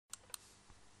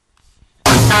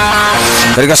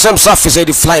Katika sehemu safi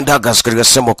zaidi Flying Daggers katika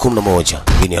sehemu ya 11.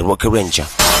 Hii ni Rocky Ranger.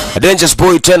 A Dangerous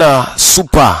Boy tena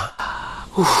super.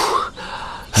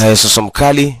 Sasa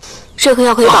mkali.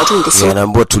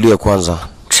 Anaambiwa tulia kwanza.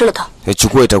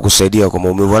 Chukua itakusaidia kwa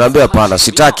maumivu. Anaambia hapana,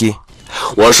 sitaki.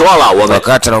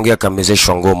 Wakati anaongea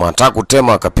kamezeshwa ngoma. Anataka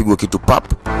kutema akapigwa kitu pap.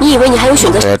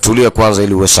 Tulia kwanza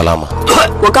ili uwe salama.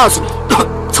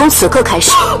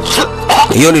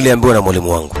 Hiyo niliambiwa na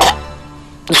mwalimu wangu.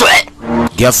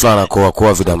 Ghafla anakoa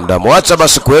kwa vidamdamu. Acha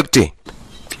basi kuekti.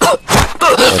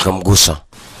 Akamgusa.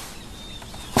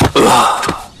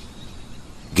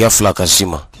 Ghafla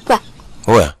akazima.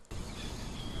 Oya.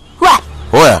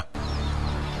 Oya.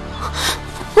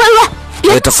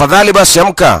 Tafadhali basi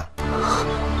amka.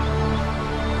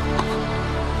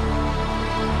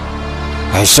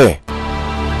 Aise.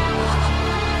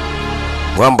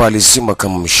 Mwamba alizima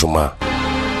kama mshumaa.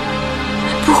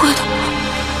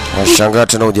 Nashangaa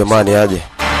tena ujamani aje.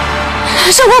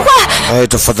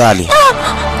 Tafadhali.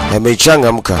 Meichang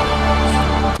amka.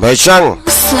 Meichang.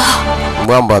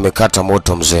 Mwamba amekata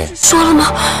moto mzee.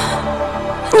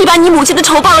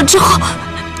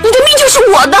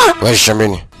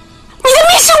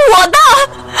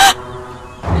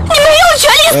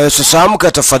 Sasa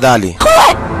amka tafadhali.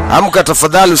 Amka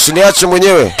tafadhali, usiniache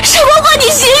mwenyewe.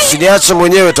 Usiniache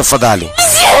mwenyewe tafadhali.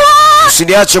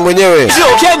 Usiniache mwenyewe.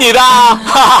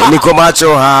 Niko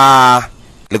macho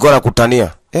nilikuwa nakutania.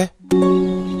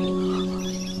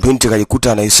 Binti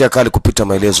kajikuta anahisia kali kupita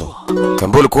maelezo.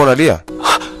 Kaambia ulikuwa unalia?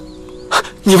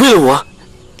 Ni wewe?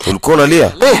 Ulikuwa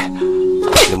unalia?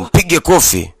 Nimpige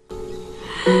kofi.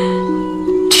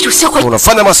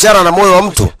 Unafanya masiara na moyo wa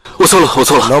mtu.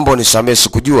 Naomba unisamehe,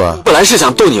 sikujua.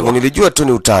 Nilijua tu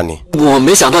ni utani.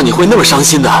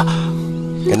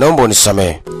 Naomba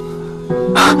unisamehe.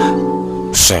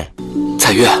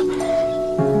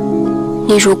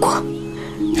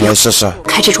 Sasa.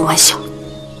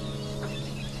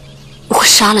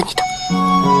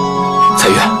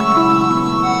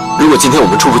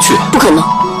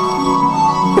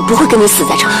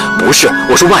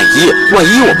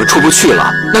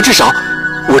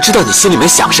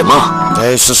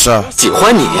 Sasa.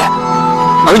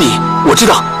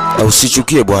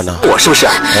 Usichukie bwana.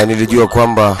 Nilijua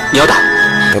kwamba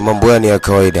mambo ni ya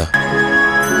kawaida.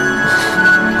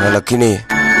 Lakini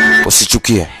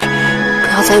usichukie.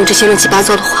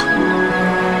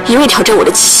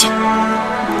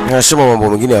 Nasema mambo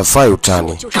mengine yafai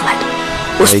utani.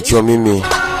 Ikiwa mimi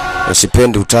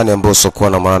sipendi utani ambao usiokuwa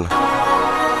na maana.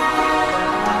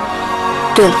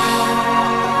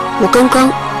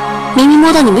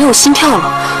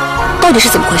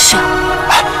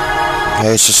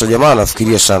 Sasa jamaa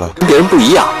anafikiria sana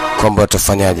kwamba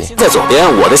atafanyaje.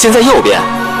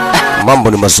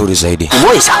 Mambo ni mazuri zaidi.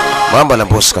 Mambo na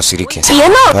boss kasirike.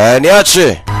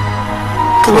 Niache.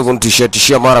 Kama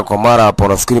kunitishia mara kwa mara hapo,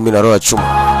 nafikiri mimi na roho ya chuma.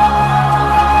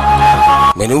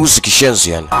 Meniuzi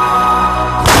kishenzi yani.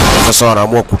 Sasa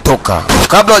wanaamua kutoka.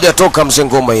 Kabla hajatoka mzee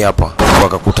ngoma hii hapa,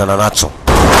 wakakutana nacho.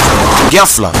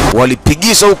 Ghafla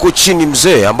walipigiza huko chini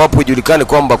mzee, ambapo ijulikane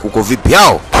kwamba kuko vipi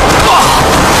hao.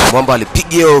 Mwamba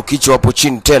alipigia kichwa hapo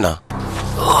chini tena.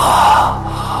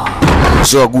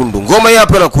 Mzee wa gundu. Ngoma hii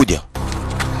hapa inakuja.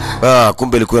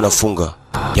 Kumbe ilikuwa inafunga.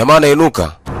 Jamaa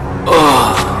anainuka.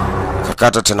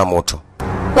 Kakata tena moto.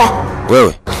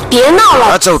 Wewe.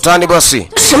 Acha utani basi.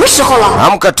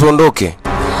 Amka tuondoke.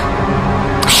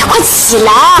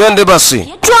 Twende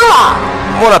basi.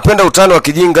 Mbona unapenda utani wa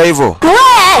kijinga hivyo?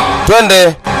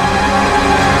 Twende.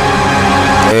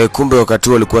 Kumbe wakati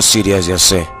huo alikuwa serious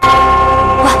yase.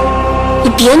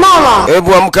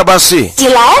 Hebu amka basi.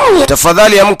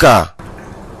 Tafadhali amka.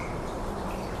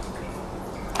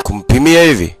 Kumpimia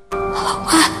hivi.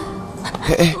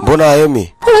 Mbona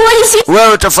haemi?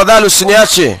 Wewe tafadhali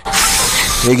usiniache.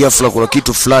 Ghafla kuna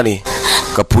kitu fulani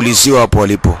kapuliziwa hapo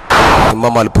alipo.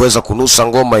 Mama alipoweza kunusa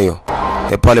ngoma hiyo,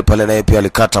 pale pale naye pia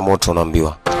alikata moto,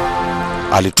 naambiwa.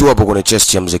 Alitua hapo kwenye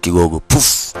chest ya mzee Kigogo.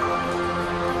 Puf.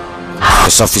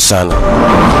 Safi sana.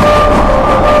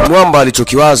 Mwamba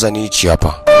alichokiwaza ni hichi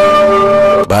hapa.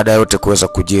 Baada yote kuweza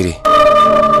kujiri.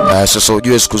 Sasa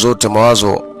ujue siku zote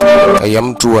mawazo ya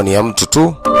mtu ni ya mtu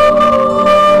tu.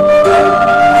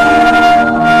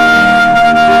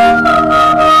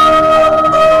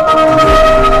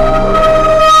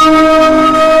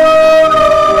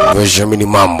 Jamini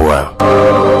mambo.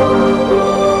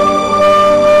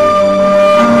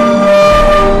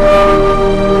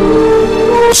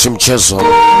 Si mchezo.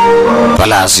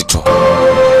 Balazi tu.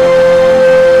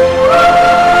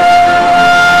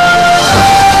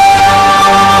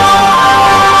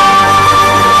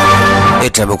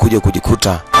 Eti amekuja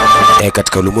kujikuta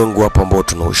katika ulimwengu hapo ambao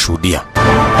tunaushuhudia.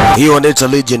 Hiyo inaitwa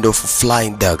Legend of Flying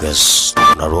Daggers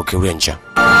na Rocky Ranger.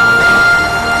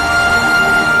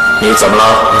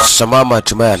 Sasa mama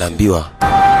hatimaye anaambiwa,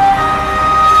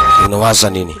 unawaza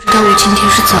nini?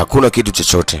 Hakuna kitu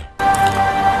chochote.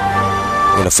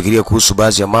 Ninafikiria kuhusu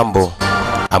baadhi ya mambo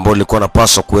ambayo nilikuwa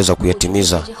napaswa kuweza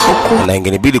kuyatimiza na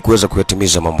ingenibidi kuweza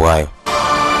kuyatimiza mambo hayo.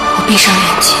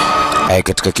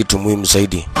 Katika kitu muhimu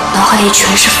zaidi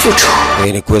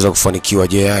ni kuweza kufanikiwa.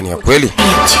 Je, yani ya kweli?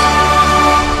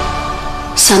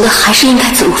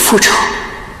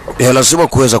 Lazima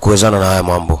kuweza kuwezana na haya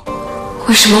mambo.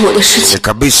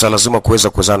 Kabisa lazima kuweza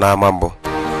kuwezana na haya mambo.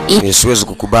 Siwezi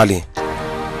kukubali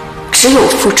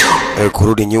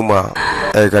kurudi nyuma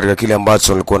katika kile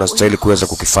ambacho nilikuwa nastahili kuweza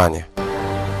kukifanya.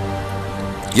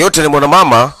 Yote ni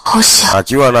mwanamama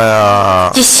akiwa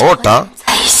na ota.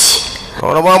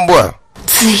 Naona mambo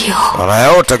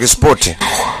anayaota kispoti.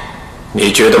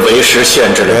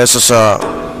 Sasa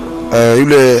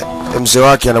yule mzee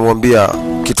wake anamwambia,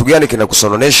 kitu gani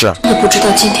kinakusononesha?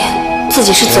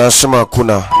 Anasema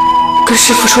hakuna.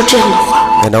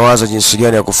 Nawaza jinsi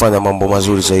gani ya kufanya mambo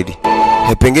mazuri zaidi.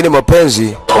 Pengine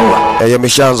mapenzi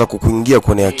yameshaanza kukuingia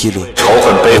kwenye akili.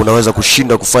 Unaweza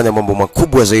kushinda kufanya mambo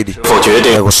makubwa zaidi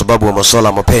kwa sababu ya masuala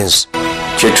ya mapenzi.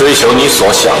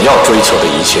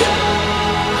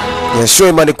 Sio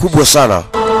imani kubwa sana.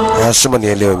 Anasema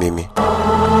nielewe mimi.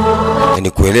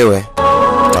 Nikuelewe,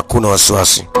 hakuna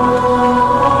wasiwasi.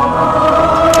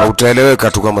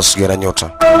 Utaeleweka tu kama sigara nyota.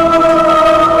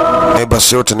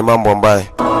 Basi yote ni mambo ambaye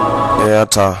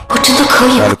hata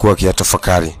alikuwa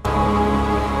akiyatafakari.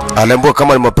 Aliambiwa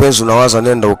kama ni mapenzi unawaza,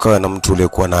 nenda ukawe na mtu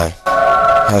uliyekuwa naye.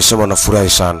 Anasema nafurahi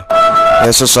sana.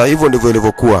 Sasa hivyo ndivyo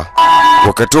ilivyokuwa.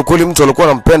 Wakati huo kule mtu alikuwa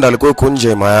anampenda alikuwa yuko nje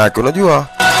ya hema yake. Unajua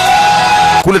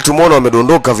kule tumeona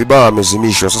wamedondoka vibaya,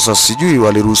 wamezimishwa. Sasa sijui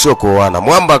waliruhusiwa kuoana.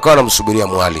 Mwamba akawa anamsubiria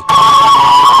mwali.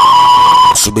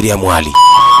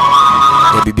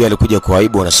 Bibi alikuja kwa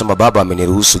aibu, anasema baba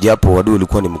ameniruhusu japo wadui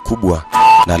ulikuwa ni mkubwa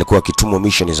na alikuwa akitumwa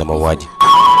mission za mauaji.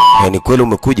 Ni kweli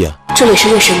umekuja?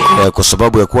 Kwa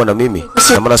sababu ya kuwa na mimi.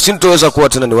 Na maana sintoweza kuwa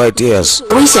tena ni white hairs.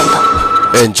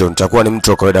 Angel nitakuwa ni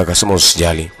mtu wa kawaida. Akasema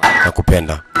usijali,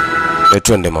 nakupenda.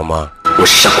 Twende mama.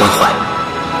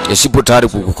 Sipo tayari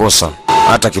kukukosa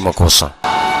hata kimakosa.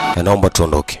 Naomba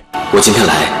tuondoke.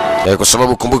 Kwa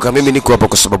sababu kumbuka mimi niko hapa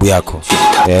kwa sababu yako.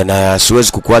 Na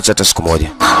siwezi kukuacha hata siku moja.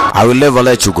 I will never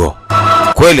let you go.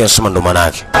 Kweli anasema ndo maana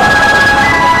yake.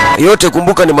 Yote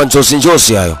kumbuka ni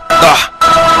manjozi hayo.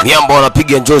 Miamba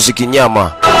wanapiga njozi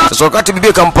kinyama. Sasa wakati bibi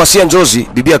akampasia njozi,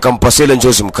 bibi akampasia ile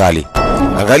njozi mkali.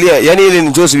 Angalia, yani ile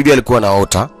njozi bibi alikuwa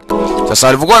anaota. Sasa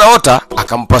alipokuwa anaota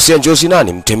akampasia njozi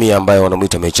nani? Mtemia ambaye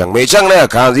wanamuita Meichang. Meichang naye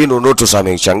akaanza hino ndoto za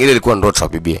Meichang. Ile ilikuwa ndoto ya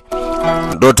bibi.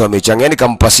 Ndoto ya Meichang, yani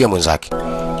kampasia mwenzake.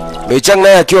 Meichang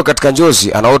naye akiwa katika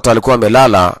njozi anaota alikuwa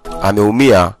amelala,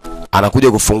 ameumia,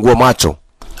 anakuja kufungua macho.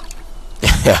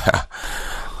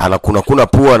 Anakuna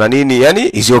pua na nini, yani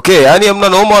is okay, yani hamna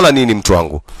noma wala nini mtu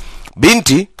wangu.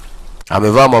 Binti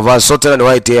amevaa mavazi sote na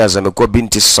white hairs, amekuwa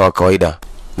binti sasa wa kawaida,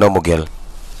 normal girl.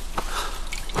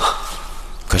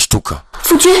 Kashtuka.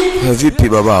 Vipi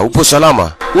baba, upo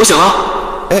salama?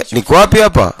 Niko wapi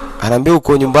hapa? Anaambia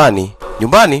uko nyumbani.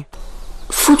 Nyumbani?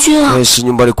 Si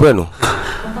nyumbani kwenu.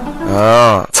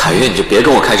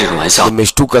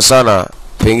 Nimeshtuka sana.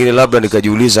 Pengine labda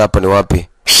nikajiuliza hapa ni wapi.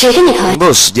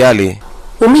 Boss jali.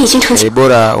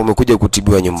 Bora umekuja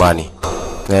kutibiwa nyumbani.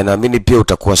 Na naamini pia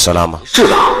utakuwa salama.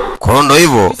 Kwa ndo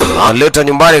hivyo, analeta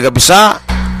nyumbani kabisa.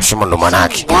 Sema ndo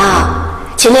manake.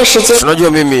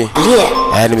 Unajua mimi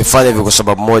nimefanya hivyo kwa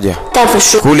sababu moja.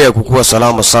 Kule ya kukua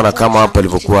salama sana kama hapa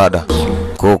ilivyokuwa ada.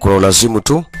 Kwa kuna lazimu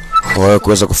tu wewe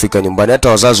kuweza kufika nyumbani, hata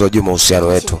wazazi wajue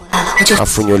mahusiano yetu.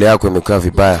 Afu nywele yako imekaa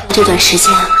vibaya.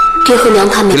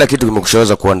 Kila kitu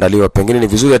kimekushaweza kuandaliwa. Pengine ni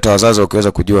vizuri hata wazazi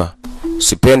wakiweza kujua.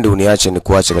 Sipendi uniache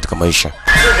nikuache katika maisha.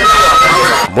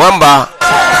 Mwamba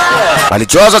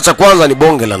alichoanza cha kwanza ni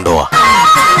bonge la ndoa.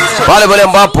 Pale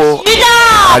ambapo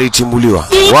alitimbuliwa.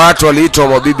 Watu waliitwa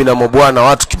mabibi na mabwana,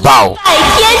 watu kibao.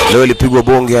 Leo ilipigwa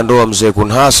bonge ya ndoa mzee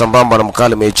Kunha sambamba na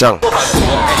mkale Meichang.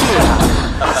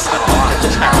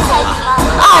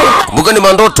 Kumbuka ni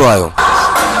mandoto hayo.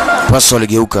 Pasa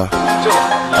waligeuka.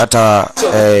 Hata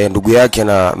ndugu yake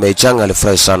na Meichang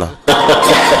alifurahi sana.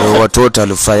 Watu wote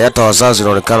walifurahi, hata wazazi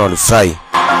inaonekana walifurahi.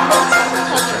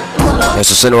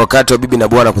 Sasa ni wakati wa bibi na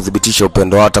bwana kudhibitisha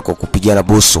upendo wao hata kwa kupigana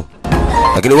busu.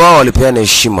 Lakini wao walipeana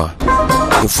heshima.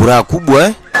 Ni furaha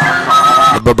kubwa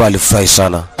Na baba alifurahi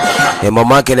sana.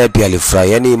 Mama yake naye pia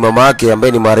alifurahi. Yaani mama yake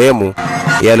ambaye ni marehemu,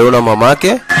 yeye aliona mama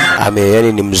yake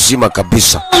yani ni mzima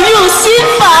kabisa.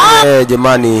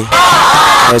 Jamani.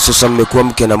 Sasa mmekuwa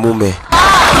mke na mume.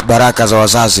 baraka za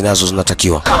wazazi nazo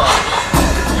zinatakiwa.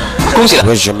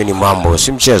 Wewe mimi mambo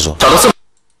si mchezo.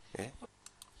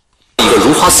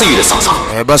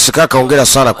 Basi kaka, hongera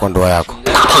sana kwa ndoa yako.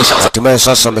 Hatimaye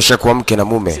sasa ameshakuwa mke na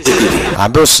mume.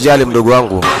 Ambao usijali mdogo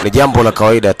wangu, ni jambo la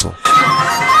kawaida tu.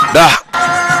 Da.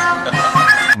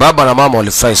 Baba na mama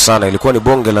walifurahi sana, ilikuwa ni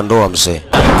bonge la ndoa mzee.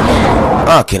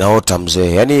 Kinaota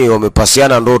mzee. Yaani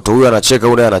wamepasiana ndoto, huyu anacheka,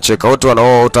 yule anacheka. Wote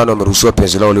wanaoota wameruhusiwa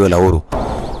penzi lao liwe la huru.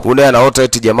 Yule anaota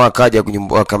eti jamaa kaja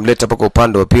akamleta paka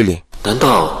upande wa pili.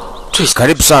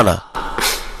 Karibu sana.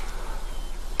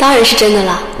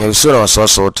 Usio na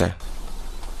wasiwasi wote.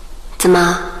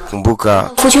 Kumbuka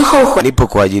nipo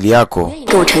kwa ajili yako.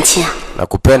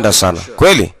 Nakupenda sana.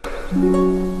 Kweli?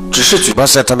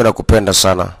 Basi hata mimi nakupenda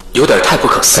sana.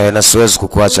 Na siwezi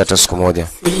kukuacha hata siku moja.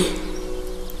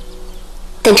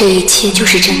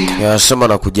 Sema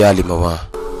nakujali mama.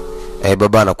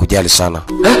 Baba nakujali sana.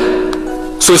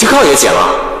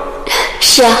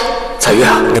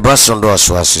 Basi ondoa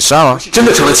wasiwasi, sawa?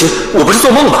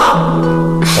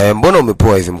 Mbona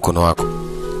umepoa hivi mkono wako?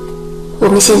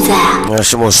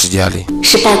 Sema usijali.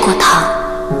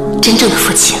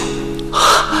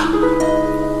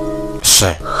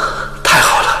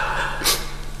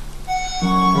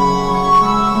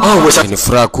 Ni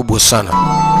furaha kubwa sana.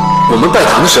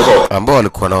 Ambao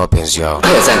walikuwa na wapenzi wao.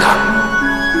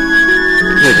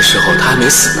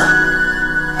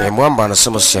 Mwamba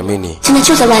anasema siamini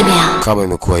kama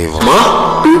imekuwa hivyo.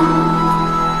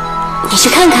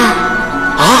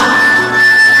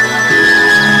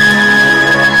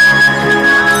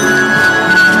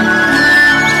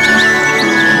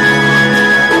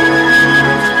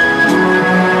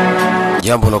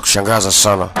 Jambo la kushangaza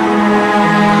sana.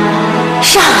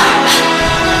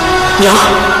 Nyang,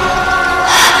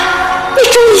 ni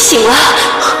终于醒了。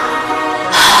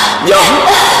Nyang,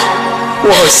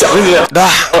 我好想你啊。Da,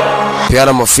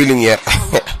 piana mo feeling ya.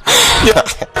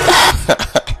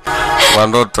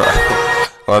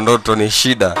 Wandoto ni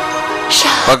shida.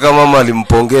 Paka mama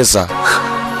alimpongeza.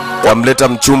 Kamleta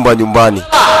mchumba nyumbani.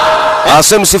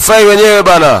 Asem sifai wenyewe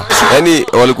bana. Yaani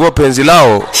walikuwa penzi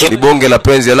lao ni bonge la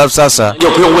penzi, alafu sasa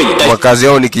wakazi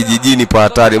yao ni kijijini pa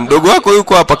hatari. Mdogo wako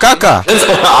yuko hapa kaka.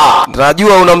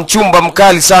 Najua una mchumba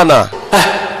mkali sana.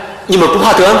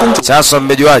 Sasa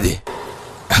mmejuaje?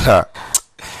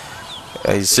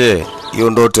 Aise, hiyo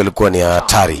ndoto ilikuwa ni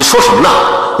hatari.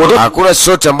 Hakuna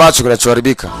chochote ambacho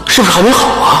kinachoharibika.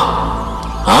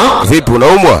 Vipi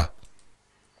unaumwa?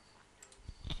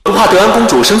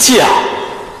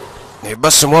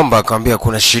 Basi mwamba akamwambia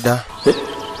kuna shida.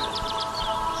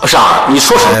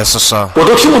 Sasa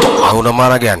una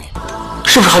maana gani?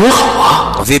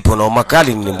 Vipi unauma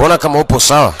kali? Mbona kama upo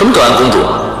sawa?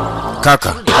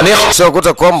 Kaka, sio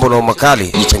kuta kwamba una makali,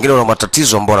 pengine una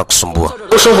matatizo ambayo yanakusumbua.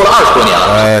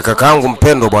 Kaka yangu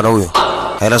mpendwa bwana huyo.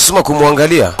 Lazima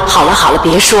kumwangalia.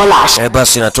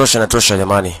 Basi natosha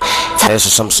jamani.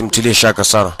 Sasa msimtilie shaka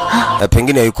sana.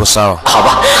 Pengine hayuko sawa.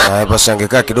 Basi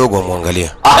angekaa kidogo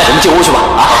amwangalie.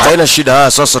 Haina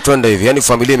shida. Sasa twende hivi. Yaani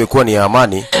familia imekuwa ni ya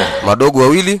amani, madogo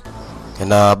wawili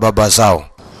na baba zao.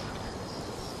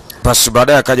 Basi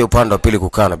baadaye akaja upande wa pili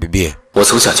kukaa na bibie.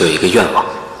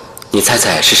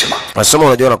 Nasema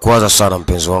unajua nakuwaza sana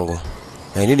mpenzi wangu.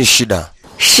 Nini shida?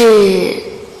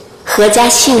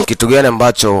 Kitu gani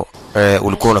ambacho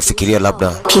ulikuwa unafikiria labda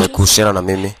kuhusiana na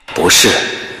mimi?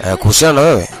 Kuhusiana na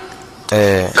wewe?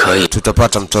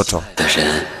 Tutapata mtoto.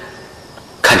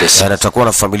 Natakuwa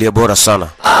na familia bora sana.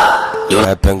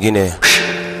 Pengine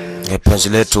penzi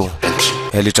letu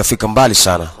litafika mbali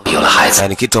sana.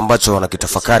 Ni kitu ambacho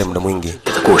nakitafakari muda mwingi.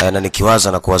 Na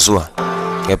nikiwaza na kuwazua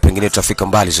pengine tutafika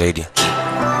mbali zaidi.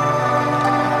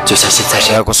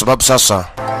 Kwa sababu sasa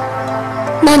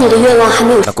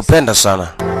nakupenda sana.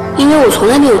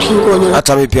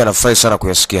 Hata mimi pia nafurahi sana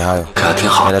kuyasikia hayo.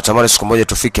 Natamani siku moja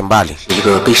tufike mbali.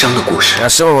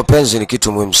 Nasema mapenzi ni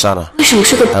kitu muhimu sana.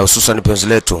 Hususan penzi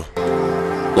letu.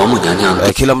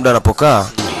 Kila muda anapokaa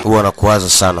huwa anakuwaza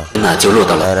sana.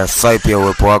 Nafurahi pia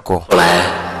uwepo wako.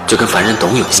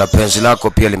 Na penzi lako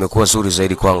pia limekuwa zuri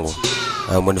zaidi kwangu.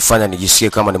 Umenifanya nijisikie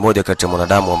kama ni moja kati ya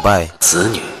mwanadamu ambaye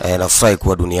nafurahi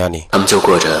kuwa duniani.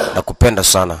 Nakupenda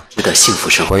sana.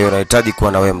 Kwa hiyo nahitaji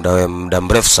kuwa na wewe muda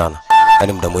mrefu sana.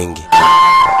 Yaani muda mwingi.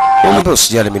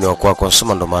 Usijali mimi ni wako wako,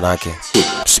 nasema ndo maana yake.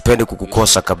 Sipendi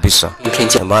kukukosa kabisa.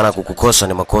 Maana kukukosa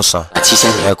ni makosa.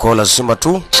 Kwa lazima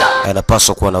tu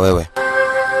napaswa kuwa na wewe.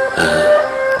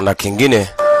 Na kingine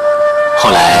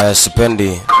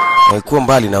sipendi kuwa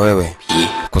mbali na wewe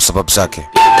kwa sababu zake.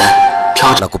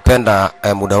 Nakupenda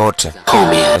muda wote.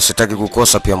 Sitaki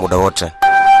kukosa pia muda wote.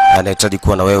 Nahitaji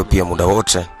kuwa na wewe pia muda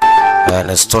wote.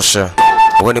 Na sitoshe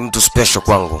wewe ni mtu special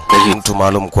kwangu, mtu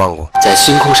maalum kwangu. 在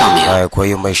星空上面， Kwa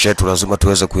hiyo maisha yetu lazima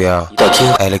tuweze 一道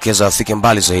天 kuyaelekeza afike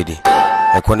mbali zaidi.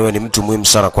 Kwani wewe ni mtu muhimu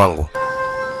sana kwangu.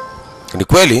 Ni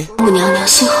kweli? 母娘娘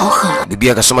心好狠， Bibi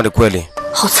akasema ni kweli.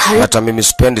 好残忍。 Hata mimi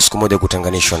sipendi siku moja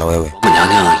kutenganishwa na wewe. 母娘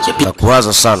娘也并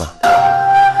Nakuwaza sana.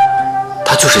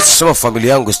 她就是 Sema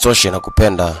familia yangu isitoshe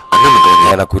nakupenda 那么多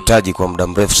年， na nakuhitaji kwa muda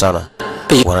mrefu sana.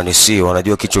 Wananisi,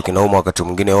 wanajua kichwa kinauma wakati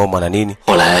mwingine homa na nini.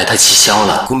 后来她气消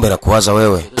了， Kumbe nakuwaza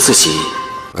wewe. 自己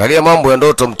Angalia mambo ya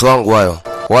ndoto mtu wangu hayo.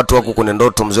 Watu wako kwenye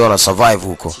ndoto mzee wana survive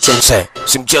huko.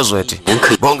 Si mchezo eti.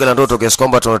 Bonge la ndoto kiasi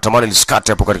kwamba tunatamani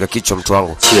lisikate hapo katika kichwa mtu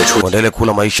wangu. 7月初 Uendelee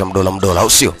kula maisha mdola mdola, au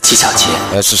sio? 七小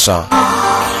节， Sasa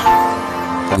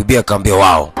bibi akaambia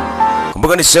wao.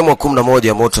 Kumbuka ni sehemu ya 11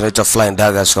 ya moto inaitwa Flying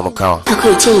Daggers kama kawa. 他可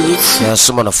以见你一次，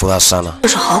 Nasema na furaha sana. 就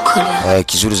是好可怜。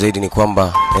 Kizuri zaidi ni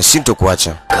kwamba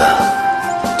sintokuacha.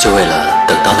 就为了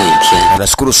等到那一天，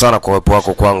 Nashukuru sana kwa uwepo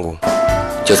wako kwangu.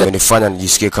 就在 Umenifanya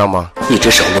nijisikie kama 一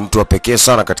只手。 ni mtu wa pekee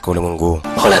sana katika ulimwengu huu.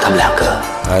 后来他们两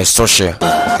个 Isitoshe,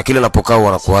 kila napokaa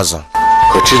wanakuwaza.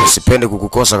 和织女， Sipendi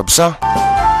kukukosa kabisa.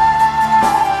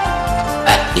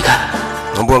 哎，你看，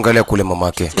 Naomba angalia kule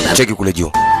mamake. Cheki kule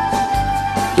juu.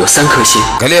 有3颗星，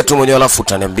 Angalia tu mwenyewe alafu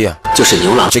utaniambia. 就是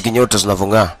牛郎 Cheki nyota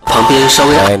zinavong'aa. 旁边稍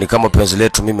微 Ni kama penzi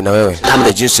letu mimi na wewe.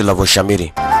 Na jinsi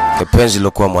linavyoshamiri. Penzi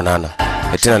lilokuwa mwanana.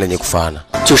 Tena lenye kufaana.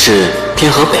 就是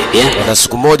天河北边， Na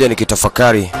siku moja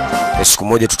nikitafakari, siku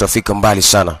moja tutafika mbali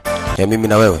sana. Ya mimi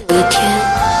na wewe. 有一天，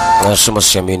 Nasema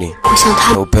siamini. 我像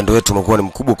他， Upendo wetu umekuwa ni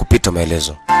mkubwa kupita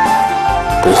maelezo.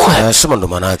 不会， Nasema ndo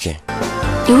maana yake.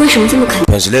 你为什么这么肯定？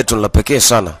 Penzi letu ni la pekee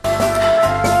sana.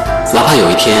 哪怕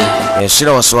有一天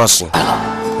Sina wasiwasi. 来了，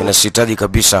 Ninasihitaji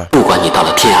kabisa 不管你到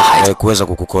了天涯海角， kuweza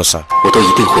kukukosa. 我都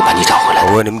一定会把你找回来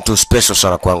的。 Wewe ni mtu special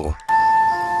sana kwangu.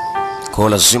 Kwa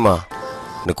lazima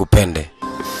nikupende.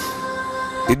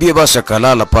 Bibi basi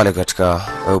akalala pale katika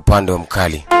upande wa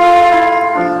mkali.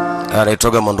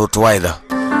 Anaitoga mandoto waidha.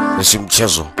 Si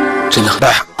mchezo. 真的很，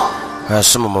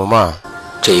 Anasema mama,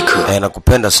 这一刻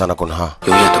nakupenda sana Kunha.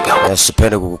 永远都不要忘。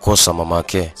 Sipendi kukukosa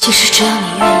mamake. 其实只要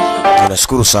你愿意，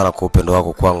 Nashukuru sana kwa upendo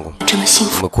wako kwangu. 这么幸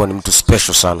福， Umekuwa ni mtu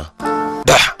special sana.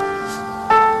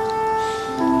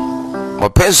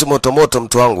 Mapenzi moto moto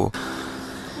mtu wangu.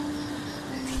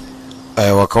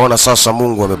 Wakaona sasa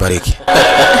Mungu amebariki.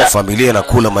 Familia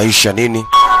inakula maisha nini?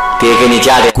 爹给你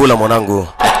家里 Kula mwanangu.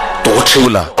 多吃一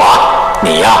Kula.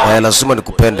 你呀， Lazima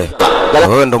nikupende.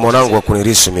 Wewe ndo mwanangu wa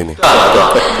kunirisi mimi.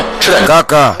 吃点，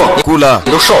 Kaka, kula.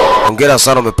 你都瘦了。 Hongera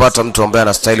sana umepata mtu ambaye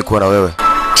anastahili kuwa na wewe.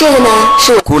 这个呢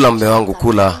是我 Kula mme wangu,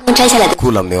 kula. 刚摘下来的，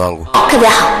 Kula mme wangu. 特别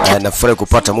好。 Nafurahi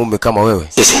kupata mume kama wewe.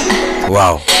 谢谢。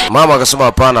 Wow. Mama akasema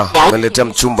hapana, umeniletea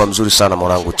mchumba mzuri sana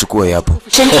mwanangu. Chukua hii hapo.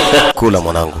 身体 Kula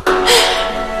mwanangu.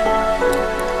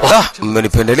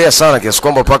 Mmenipendelea sana kiasi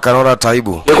kwamba paka naona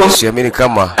taibu. Siamini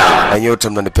kama na nyote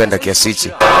mnanipenda kiasi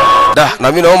hichi.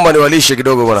 Na mimi naomba niwalishe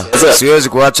kidogo bwana. Siwezi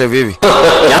kuacha hivi hivi.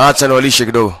 Acha niwalishe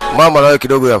kidogo. Mama na wewe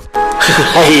kidogo hapo.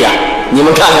 哎呀，你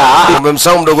们看看啊，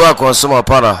 Umemsahau mdogo wako, anasema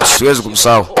hapana, siwezi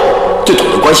kumsahau. 就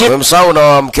懂得关心， Umemsahau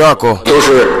na mke wako. 都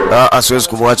是 Siwezi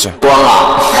kumwacha. 光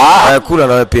啊啊！ Kula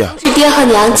na wewe pia. 是爹和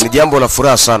娘 Ni jambo la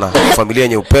furaha sana, familia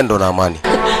yenye upendo na amani.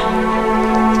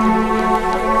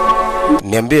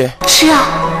 Niambie, 是啊，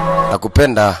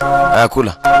 nakupenda.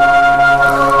 Kula.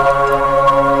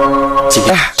 今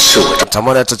天是我这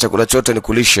Tamani hata chakula chote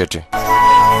nikulishe eti.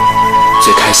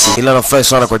 最开心 Ila nafurahi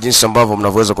sana kwa jinsi ambavyo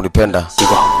mnavyoweza kunipenda. 希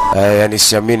望 Yani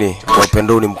siamini,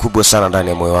 upendo ni mkubwa sana ndani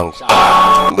ya moyo wangu.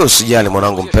 Ndio usijali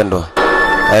mwanangu mpendwa.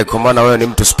 Kwa maana wewe ni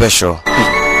mtu special.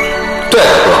 对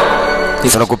了哥，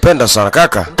 Tunakupenda sana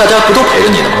kaka. 大家不都陪着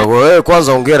你呢吗？ Wewe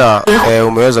kwanza hongera,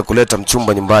 umeweza kuleta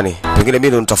mchumba nyumbani. Pengine mimi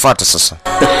ndo nitafuata sasa.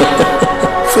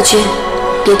 夫君，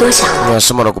别多想了。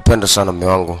 Nasema nakupenda sana mume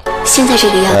wangu. 现在这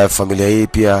个样， Familia hii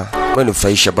pia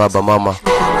wanifurahisha baba mama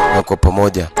na kwa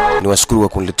pamoja. Niwashukuru kwa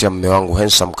kuniletea mume wangu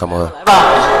handsome kama wewe.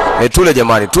 Tule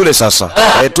jamani, tule sasa.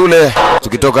 Tule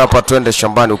tukitoka hapa twende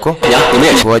shambani huko 娘，你们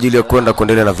也吃。 kwa ajili ya kwenda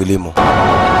kuendelea na vilimo.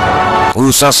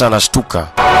 Huyu sasa anashtuka.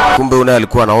 Kumbe unaye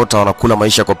alikuwa anaota wanakula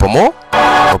maisha kwa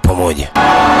pamoja.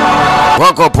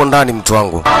 Wako hapo ndani mtu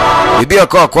wangu. Bibi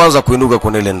akawa kwanza kuinuka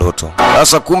kwenye ile ndoto.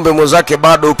 Sasa kumbe mwenzake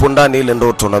bado upo ndani ile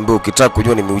ndoto. Naambia ukitaka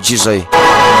kujua ni miujiza hii.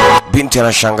 Binti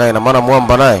anashangaa na maana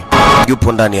mwamba naye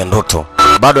yupo ndani ya ndoto.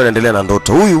 Bado anaendelea na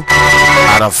ndoto. Huyu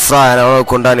anafurahi na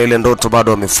wako ndani ile ndoto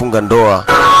bado wamefunga ndoa.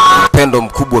 Pendo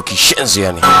mkubwa kishenzi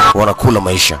yani. Wanakula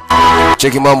maisha.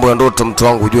 Cheki mambo ya ndoto mtu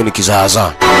wangu ujue ni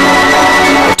kizaazaa.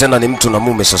 Tena ni mtu na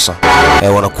mume sasa.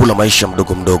 Wanakula maisha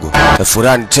mdogo mdogo.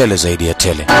 Furaha ni tele zaidi ya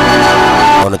tele.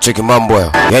 Wanacheki mambo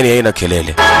hayo. Yani haina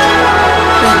kelele.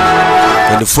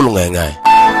 Ni full ngai.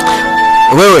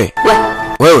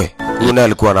 Wewe Yule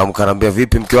alikuwa anaamka anambia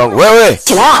vipi mke wangu? Wewe!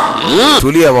 起来啊！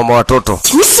 Tulia mama watoto.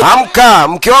 醒醒！ Amka,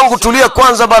 mke wangu tulia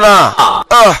kwanza bana.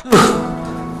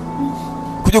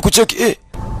 Kuja kucheki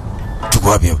tuko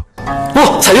wapi hapo?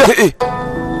 哦，彩月，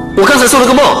我刚才做了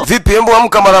个梦， Vipi hebu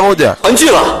amka mara moja. 团聚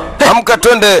了。 Amka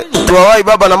twende tuwawai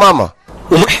baba na mama.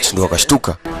 我们 Ndio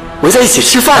akashtuka. 围在一起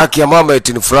吃饭。 Haki ya mama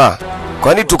eti ni furaha.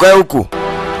 Kwani tukae huku?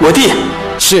 我弟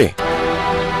She,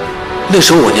 那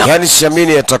时候我娘 yani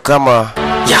siamini hata kama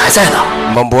也还在呢，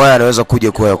 mambo haya yanaweza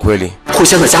kuja kuwa ya kweli. 互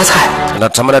相的夹菜。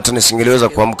 Natamani hata nisingeliweza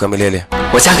kuamka milele.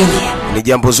 我嫁给你， Ni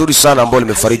jambo zuri sana ambalo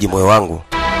limefariji moyo wangu.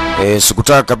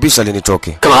 Sikutaka kabisa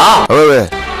linitoke. 干嘛？ Wewe,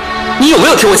 你有没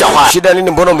有听我讲话？ shida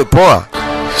nini mbona umepoa?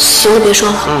 行了，别说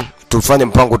了。 Tufanye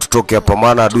mpango tutoke hapa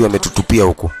maana adui ametutupia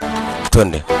huku.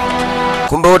 Twende.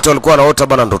 Kumbe wote walikuwa wanaota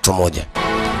bana ndoto moja.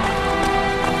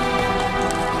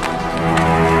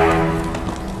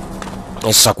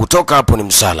 Sasa kutoka hapo ni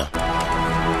msala.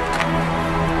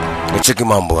 Nicheki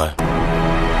mambo haya.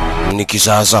 Ni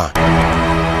kizaza.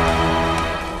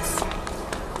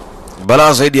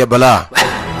 Balaa zaidi ya balaa.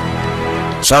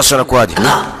 Sasa nakuaje?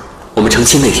 那我们成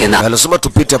亲那天呢， Lazima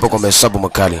tupite hapo kwa mahesabu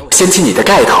makali. 掀起你的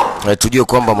盖头。 Tujue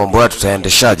kwamba mambo haya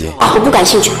tutaendeshaje. 我不感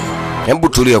兴趣。 Hebu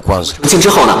tulia kwanza. 成亲之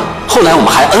后呢，后来我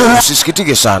们还恩恩。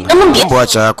 Usisikitike sana. Mambo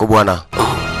acha yako bwana.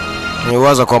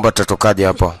 Niwaza kwamba tutatokaje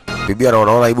hapa. Bibi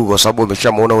anaona aibu kwa sababu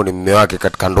ameshamuona huyu ni mume wake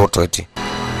katika ndoto eti.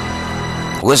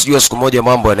 Wewe sijua siku moja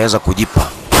mambo yanaweza kujipa.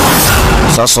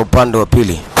 Sasa upande wa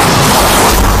pili.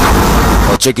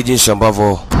 Wacheki jinsi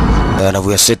ambavyo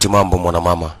anavyoseti mambo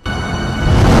mwanamama.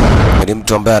 Ni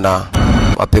mtu ambaye ana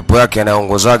mapepo yake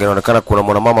anaongozaga, inaonekana kuna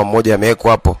mwanamama mmoja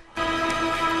amewekwa hapo.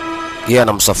 Yeye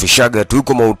anamsafishaga tu,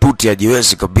 yuko maututi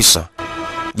ajiwezi kabisa.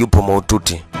 Yupo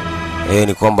maututi.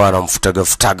 Ni kwamba anamfutaga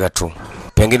futaga tu.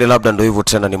 Pengine labda ndio hivyo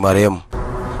tena ni marehemu.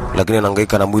 Lakini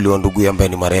anahangaika na mwili wa ndugu ambaye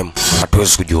ni marehemu.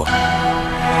 Hatuwezi kujua.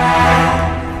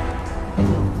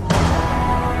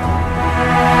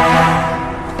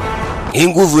 Hii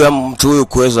nguvu ya mtu huyu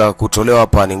kuweza kutolewa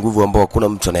hapa ni nguvu ambayo hakuna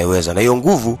mtu anayeweza. Na hiyo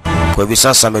nguvu kwa hivi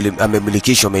sasa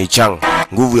amemilikishwa Meichang.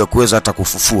 Nguvu ya kuweza hata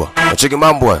kufufua. Nacheki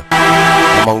mambo haya.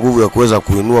 Kama nguvu ya kuweza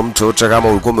kuinua mtu yote kama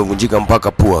ulikuwa umevunjika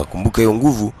mpaka pua. Kumbuka hiyo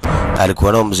nguvu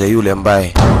alikuwa nao mzee yule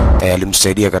ambaye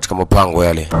alimsaidia katika mapango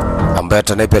yale. Ambaye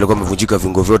hata naye alikuwa amevunjika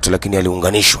viungo vyote lakini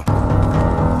aliunganishwa.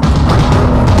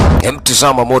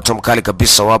 Mtizama moto mkali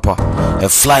kabisa hapa.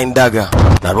 Flying Dagger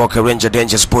na Rocket Ranger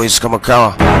Dangerous Boys kama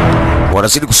kawa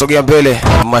wanazidi kusogea mbele,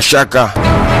 mashaka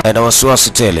na wasiwasi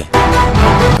tele.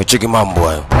 Cheki mambo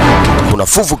hayo. Kuna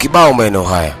fuvu kibao maeneo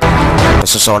haya.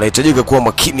 Sasa wanahitajika kuwa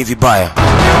makini vibaya.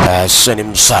 Sasa ni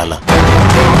msala.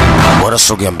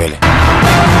 Wanasogea mbele.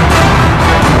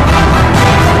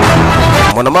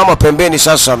 Mwanamama pembeni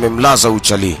sasa amemlaza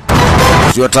uchali.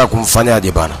 Sio hata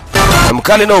kumfanyaje bana.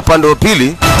 Mkali na upande wa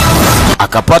pili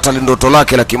akapata lindoto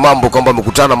lake la kimambo kwamba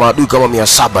amekutana na maadui kama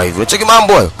 700 hivi. Cheki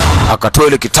mambo hayo. Akatoa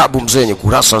ile kitabu mzee yenye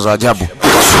kurasa za ajabu.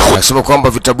 Akasema kwamba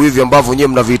vitabu hivi ambavyo nyewe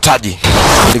mnavihitaji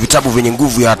ni vitabu vyenye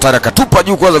nguvu ya hatari. Akatupa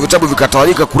juu kwanza, vitabu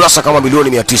vikatawanyika kurasa kama milioni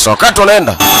 900. Wakati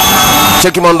wanaenda,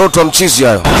 cheki mandoto ya mchizi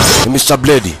hayo. Ni Mr.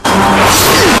 Blade.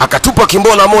 Akatupa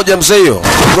kimbola moja mzee hiyo.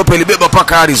 Ngope ilibeba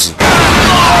paka ardhi.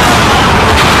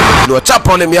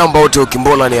 Iliwachapa wale miamba wote.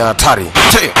 Kimbola ni hatari.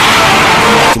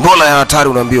 Kimbola ya hatari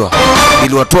unaambiwa.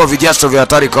 Iliwatoa vijasto vya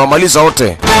hatari kawamaliza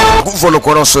wote. Nguvu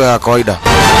walikuwa nayo ya kawaida.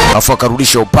 Afu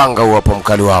akarudisha upanga huo hapo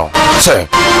mkali wao.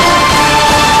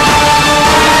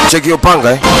 Cheki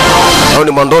upanga Hao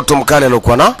ni mandoto mkali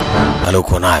aliokuwa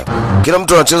nayo. Kila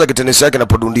mtu anacheza kitenesi yake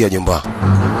anapodundia jumba.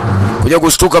 Kuja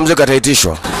kushtuka mzee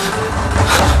kataitishwa.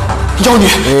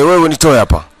 Wewe nitoe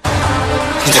hapa.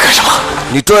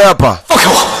 Nitoe hapa.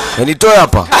 Nitoe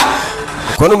hapa.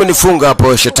 Kwa nini umenifunga hapo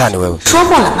wewe shetani wewe?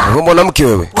 Wewe mwanamke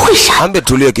wewe. Ambe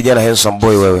tulie kijana handsome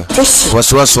boy wewe.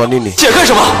 Wasiwasi wa nini?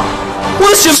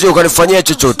 Sio kanifanyia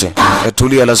chochote.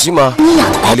 Tulia, lazima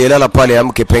aliyelala pale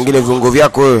amke, pengine viungo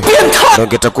vyako wewe ndio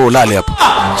ungetakuwa ulale hapo.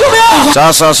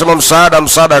 Sasa nasema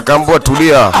msaada akaambua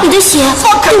tulia.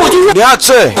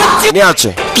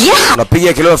 Niache.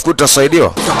 Unapigia kelele unafikiri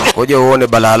utasaidiwa? Ngoja uone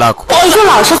balaa lako.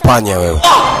 Panya wewe.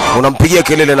 Unampigia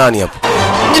kelele nani hapo?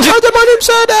 Jamani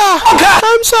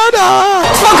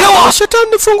msaada.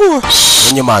 Shetani nifungue.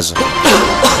 Nyamaza.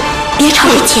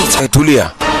 Tulia.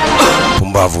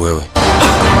 Pumbavu wewe.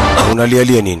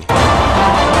 Unalialia nini?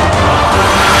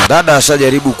 Dada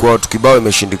ashajaribu kwa watu kibao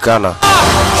imeshindikana.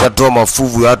 Shatoa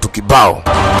mafuvu ya watu kibao.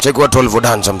 Cheki watu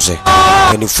walivyodanza mzee.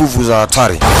 Ni fuvu za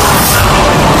hatari.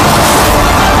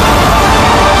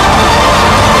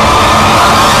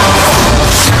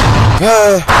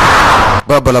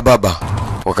 Baba la baba.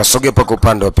 Wakasogea paka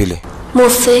upande wa pili. 莫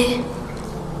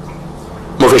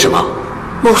非什么？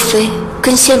莫非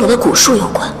跟暹罗的蛊术有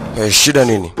关？ shida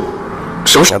nini?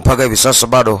 Mpaka hivi sasa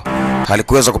bado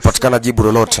halikuweza kupatikana jibu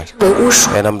lolote.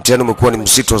 Na mtihani umekuwa ni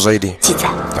mzito zaidi.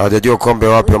 Hawajajua kombe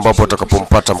wapi ambapo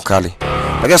watakapompata mkali.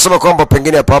 Lakini sema kwamba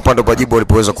pengine hapa ndio majibu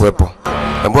walipoweza kuwepo.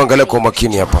 Hebu angalia kwa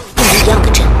makini hapa.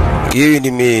 Hii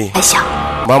ni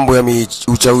mambo ya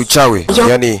uchawi,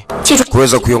 yani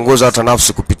kuweza kuiongoza hata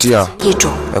nafsi kupitia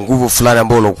nguvu fulani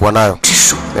ambayo ulikuwa nayo.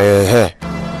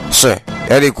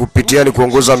 Yani kupitia ni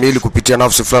kuongoza miili kupitia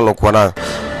nafsi fulani ulikuwa nayo.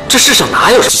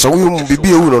 Sasa huyu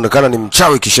mbibie huyu unaonekana ni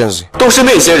mchawi kishenzi.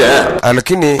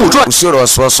 Lakini usio na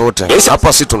wasiwasi wote.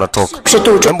 Hapa si tunatoka.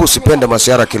 Hebu usipende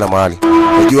masiara kila mahali.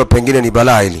 Unajua pengine ni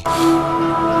balaa hili.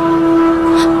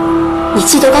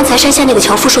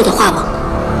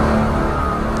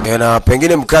 Na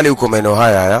pengine mkali huko maeneo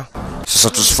haya. Sasa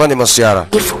tusifanye masiara.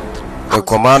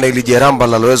 Kwa maana ili jeramba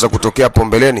laloweza kutokea hapo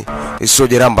mbeleni isio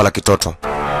jeramba la kitoto.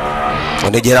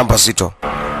 Ni jeramba zito.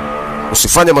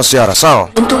 Usifanye masiara, sawa?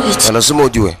 Lazima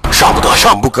ujue.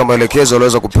 Kumbuka maelekezo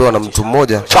yaliweza kupewa na mtu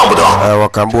mmoja.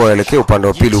 Wakaambiwa waelekee upande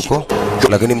wa pili huko.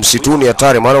 Lakini msituni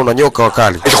hatari, maana una nyoka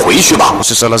wakali.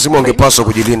 Sasa lazima ungepaswa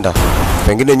kujilinda.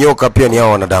 Pengine nyoka pia ni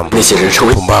hao wanadamu.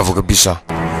 Pumbavu kabisa.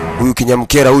 Huyu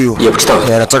kinyamkera huyu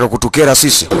anataka kutukera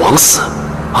sisi.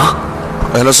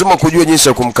 Lazima kujua jinsi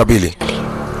ya kumkabili.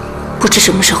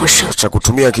 Cha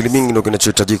kutumia akili mingi ndio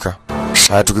kinachohitajika.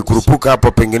 Tukikurupuka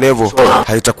hapa penginevo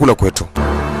haitakula kwetu.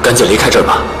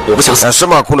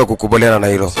 Nasema hakuna kukubaliana na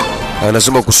hilo.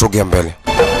 Lazima kusogea mbele.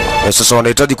 Sasa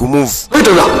wanahitaji kumove.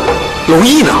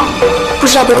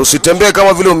 Usitembee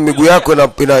kama vile miguu yako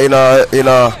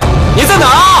ina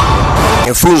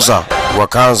funza.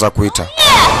 Wakaanza kuita.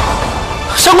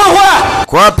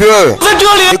 Kwa wapi wewe?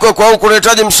 Niko kwa huku,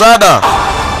 nahitaji msaada.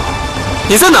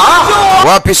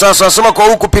 Wapi sasa? Nasema kwa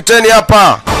huku, piteni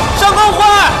hapa.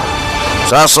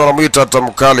 Sasa wanamuita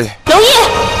tamkali.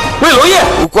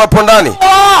 Uko hapo ndani?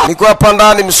 Niko hapa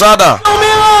ndani, msaada.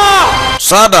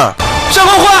 Msaada.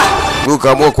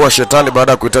 Ukaamua kuwa shetani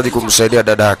baada ya kuhitaji kumsaidia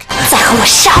dada yake.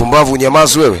 Pumbavu,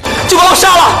 nyamazi wewe.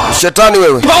 Shetani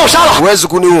wewe. Huwezi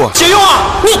kuniua.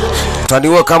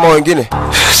 Utaniua kama wengine.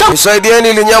 Nisaidieni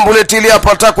ili nyambuleti ili hapa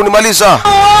nataka kunimaliza.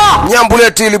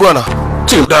 Nyambuleti ili bwana.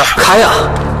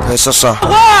 Sasa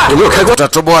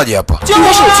utatoboaje hapa?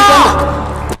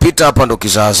 Kupita hapa ndo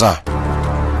kizaazaa.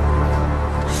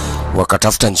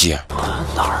 Wakatafuta njia.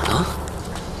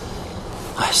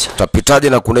 Utapitaje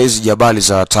na kuna hizi jabali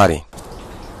za hatari?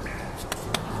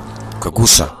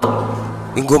 Kagusa.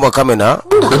 Ingoma kama na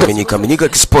menyika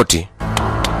kispoti.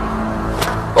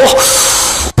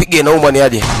 Pige na umani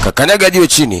aje. Kakanyaga jiwe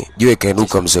chini. Jiwe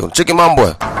kainuka mzee. Cheki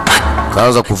mambo.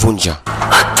 Kaanza kuvunja.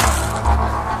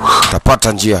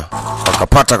 Tapata njia.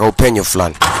 Wakapata ka upenyo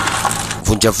fulani.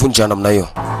 Vunja namna hiyo.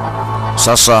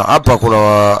 Sasa hapa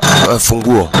kuna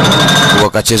funguo.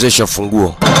 Wakachezesha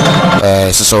funguo.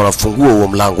 Sasa wanafungua huo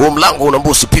mlango. Huo mlango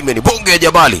unaambia usipime, ni bonge ya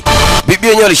jabali. Bibi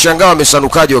yenyewe alishangaa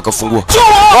amesanukaje wakafungua.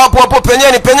 Hapo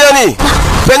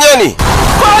penyeni.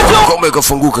 Kombe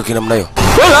ikafunguka kinamna hiyo.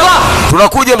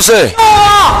 Tunakuja mzee.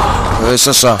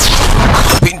 Sasa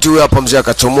binti huyo hapa mzee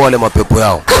akachomoa ile mapepo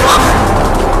yao.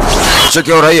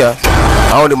 Cheki raia.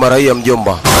 Hao ni maraia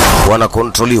mjomba.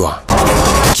 Wanakontroliwa.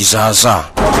 Kizaazaa.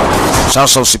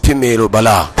 Sasa usipime hilo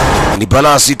balaa. Ni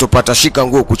balaa sitopata, shika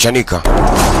nguo kuchanika.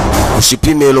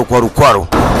 Usipime hilo kwa rukwaru.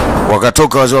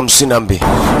 Wakatoka wazee wa msinambi.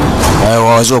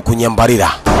 Wazee wa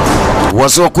kunyambarira.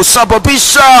 Wazee wa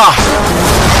kusababisha.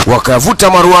 Wakavuta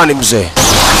maruani mzee.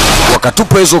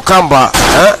 Wakatupa hizo kamba,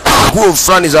 nguo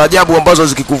fulani za ajabu ambazo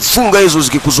zikikufunga hizo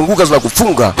zikikuzunguka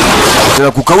zinakufunga.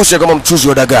 Zinakukausha kama mchuzi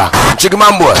wa dagaa. Mcheki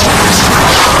mambo.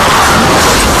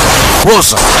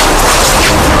 Goza.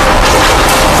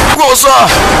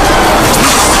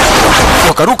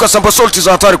 Wakaruka samba solti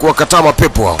za hatari kuwakataa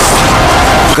mapepo hao.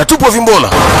 Katupwa vimbola.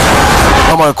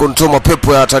 Kama kontrol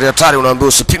mapepo ya hatari unaambiwa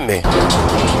usipime.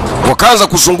 Wakaanza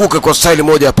kuzunguka kwa style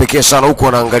moja ya pekee sana huko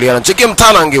wanaangaliana. Cheki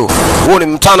mtanange huo. Huo ni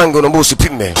mtanange unaambiwa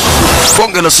usipime.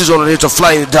 Bonge la season wanaita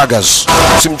flying daggers.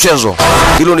 Si mchezo.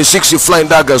 Hilo ni 60 flying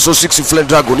daggers, so 60 flying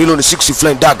dragon. Hilo ni 60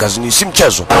 flying daggers, ni si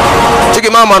mchezo. Cheki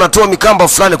mama anatoa mikamba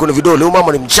fulani kwenye vidole. Huyo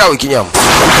mama ni mchawi kinyama.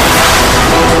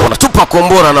 Wanatupa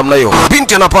kombora namna hiyo.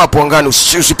 Binti anapaa hapo angani,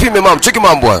 usipime mama. Cheki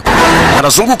mambo hayo.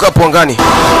 Anazunguka hapo angani.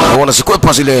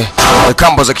 Wanazikwepa zile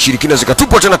kamba za kishirikina,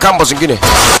 zikatupwa tena kamba zingine.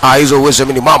 Hizo uweze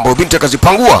mimi mambo. Binti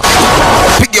akazipangua.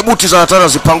 Piga buti za hatari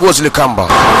zipangua zile kamba.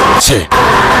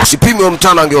 Usipime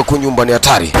mtana angewa kwa nyumba, ni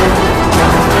hatari.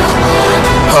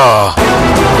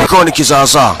 ikawa ni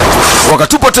kizaazaa.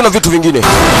 Wakatupa tena vitu vingine.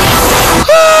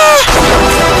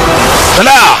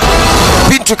 Ala!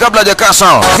 Binti kabla hajakaa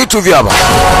sawa. Vitu hivi hapa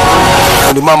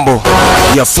ni mambo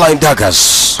ya flying daggers.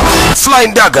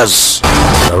 Flying daggers.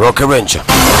 Rock Ranger.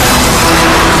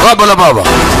 Baba la baba.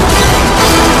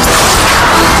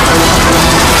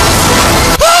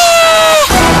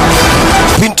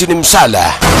 Binti ni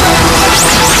msala.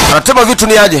 Anatema vitu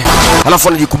ni aje. Halafu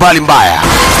anajikubali mbaya.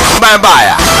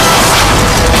 Mbaya.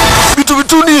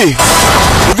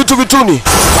 Vitu vituni.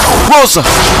 Kosa.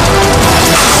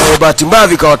 Bahati mbaya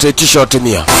vikawataitisha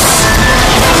watemia.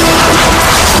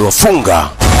 Wafunga.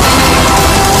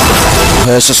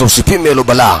 Sasa usipime hilo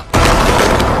balaa.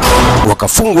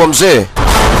 Wakafungwa mzee.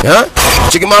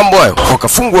 Cheki mambo hayo.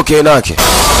 Wakafungwa kienake.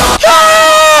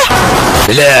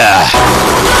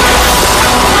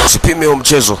 Usipime huo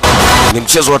mchezo. Ni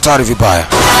mchezo hatari vibaya.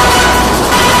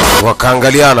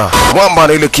 Wakaangaliana. Mwamba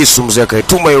na ile kisu mzee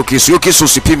akaituma hiyo kisu. Hiyo kisu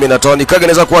usipime na tawanikaga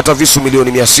inaweza kuwa hata visu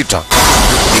milioni 600.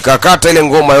 Ikakata ile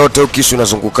ngoma yote hiyo kisu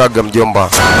inazungukaga mjomba.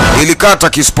 Ilikata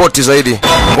kispoti zaidi.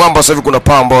 Mwamba sasa hivi kuna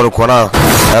paa ambao alikuwa nayo.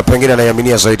 Pengine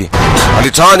anayaminia zaidi.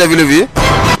 Alitawanya vile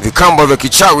vikamba vya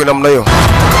kichawi namna hiyo.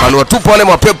 Aliwatupa wale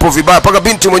mapepo vibaya. Paka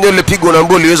binti mwenyewe ile pigo na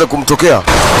mbao liweza kumtokea.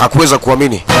 Hakuweza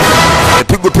kuamini.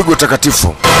 Pigo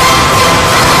takatifu.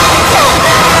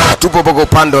 Tupo paka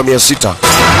upande wa 600.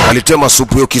 Alitema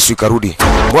supu hiyo kisu ikarudi.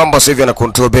 Mwamba sasa hivi ana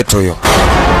control beto hiyo.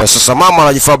 Na sasa mama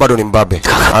anajifaa bado ni mbabe.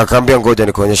 Akaambia ngoja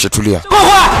nikuonyeshe, tulia.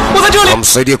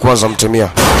 Amsaidie kwanza mtemia.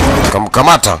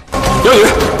 Kamkamata.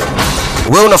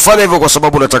 Wewe unafanya hivyo kwa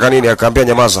sababu unataka nini? Akaambia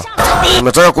nyamaza.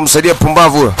 Unataka kumsaidia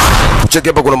pumbavu huyo. Ucheke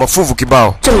hapa kuna mafuvu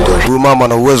kibao. Huyu mama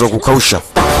ana uwezo wa kukausha.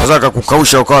 Nataka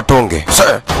kukausha ukawa tonge.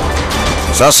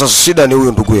 Sasa shida ni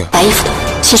huyo nduguye.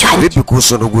 Vipi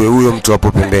kuhusu nduguye huyo mtu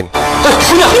hapo pembeni?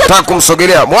 Nataka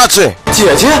kumsogelea, mwache.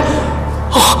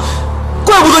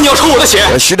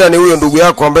 Shida ni huyo ndugu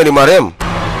yako ambaye ni marehemu.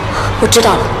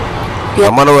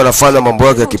 Kwa maana wewe anafanya mambo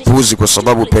yake ya kipuzi kwa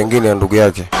sababu pengine ya ndugu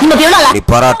yake. Ni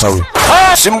parata huyo.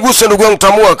 Simguse ndugu yangu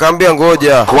tamua, akaambia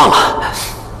ngoja.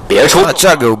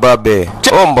 Achaga ubabe.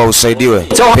 Omba usaidiwe.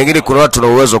 Pengine kuna watu na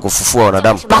uwezo wa kufufua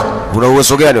wanadamu. Una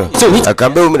uwezo gani wewe?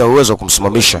 Akaambia mimi na uwezo wa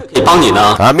kumsimamisha.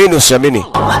 Amini usiamini.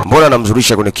 Mbona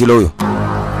namzurisha kwenye kilo huyo?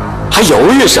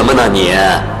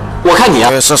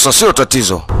 Sasa sio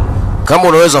tatizo. Kama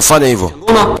unaweza fanya hivyo.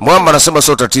 Mwamba anasema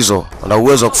sio tatizo. Ana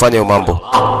uwezo wa kufanya hiyo mambo.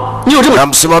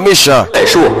 Namsimamisha.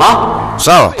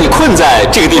 Sawa?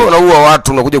 Unaua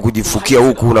watu unakuja kujifukia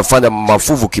huku unafanya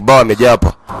mafuvu kibao yamejaa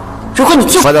hapa.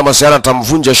 Fanya masiara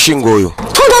tamvunja shingo huyo.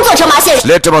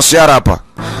 Lete masiara hapa.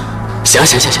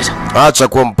 Acha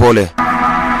kuwa mpole.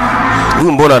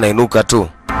 Huyu mbona anainuka tu?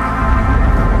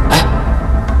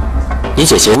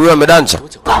 Huyu amedancha.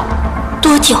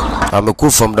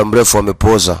 Amekufa muda mrefu,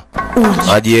 amepoza.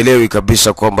 Hajielewi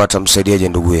kabisa kwamba atamsaidiaje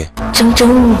nduguye.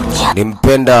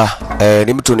 Nimpenda,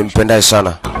 ni mtu nimpendaye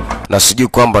sana. Na sijui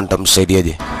kwamba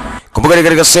nitamsaidiaje. Kumbuka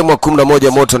katika sehemu ya 11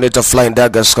 moto naita Flying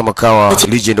Daggers kama kawa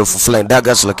Legend of Flying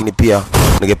Daggers, lakini pia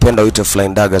ningependa uite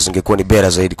Flying Daggers, ingekuwa ni bora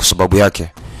zaidi kwa sababu yake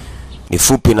ni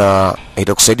fupi na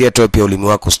itakusaidia hata pia ulimi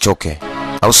wako usichoke.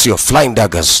 Au sio? Flying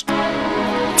Daggers.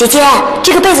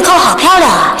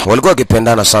 Walikuwa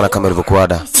wakipendana sana kama ilivyokuwa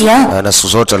ada. Na siku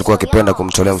zote alikuwa akipenda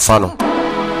kumtolea mfano.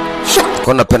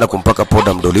 Kwa napenda kumpaka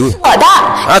poda mdoli huyu.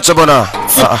 Acha bwana.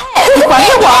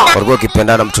 Walikuwa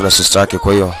wakipendana mtu na sister yake,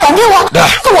 kwa hiyo.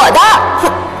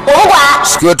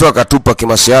 Siku yetu akatupa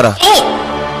kimasiara.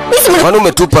 Kwani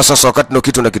umetupa sasa wakati ndio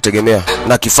kitu nakitegemea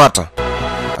na kifata.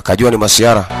 Akajua ni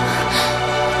masiara.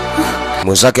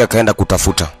 Mwenzake akaenda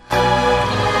kutafuta.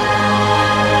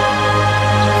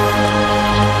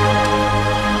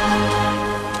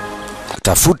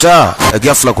 Tafuta,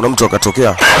 ghafla kuna mtu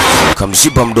akatokea.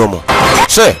 Kamziba mdomo.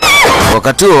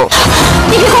 Wakati huo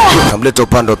kamleta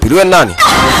upande wa pili. Wewe nani?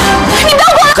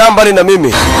 Kaa mbali na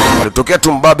mimi. Alitokea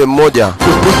tu mbabe mmoja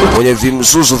mwenye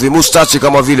vimsuzu vimustachi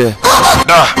kama vile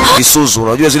Isuzu.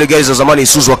 Unajua zile gari za zamani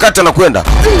Isuzu, wakati anakwenda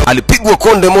alipigwa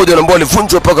konde moja na ambao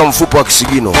alivunjwa paka mfupa wa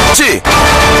kisigino.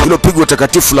 Hilo pigo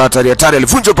takatifu la hatari,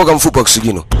 alivunjwa paka mfupa wa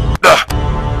kisigino.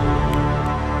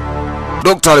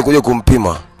 Daktari alikuja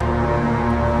kumpima.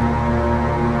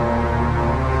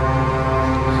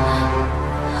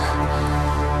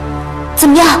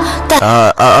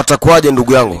 Atakuaje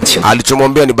ndugu yangu?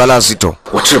 Alichomwambia ni balaa zito.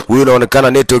 Huyu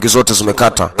inaonekana network zote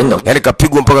zimekata. Yaani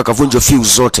kapigwa mpaka kavunja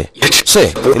fuse zote.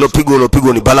 Hilo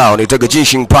pigo ni balaa. Wanaitaga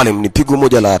jinshing pale, ni pigo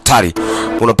moja la hatari.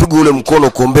 Unapigwa ule mkono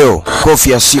kombeo,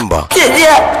 kofi ya simba.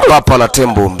 Papa la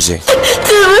tembo mzee.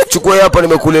 Chukua hapa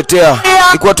nimekuletea.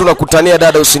 Nilikuwa tunakutania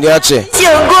dada, usiniache.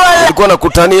 Nilikuwa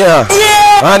nakutania.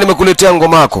 Nimekuletea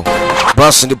ngoma yako.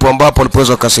 Basi ndipo ambapo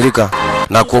alipoweza kukasirika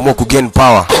na kuamua kugain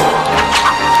power.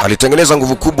 Alitengeneza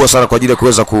nguvu kubwa sana kwa ajili ya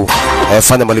kuweza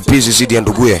kufanya malipizi zidi ya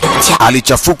nduguye.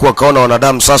 Alichafuka, akaona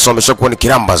wanadamu sasa wameshakuwa ni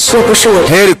kirambas.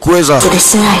 Heri kuweza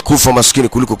kufa maskini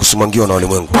kuliko kusimangiwa na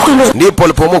ulimwengu. Ndipo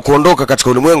alipoamua kuondoka katika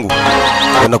ulimwengu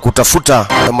na kutafuta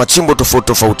machimbo tofauti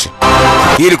tofauti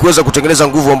ili kuweza kutengeneza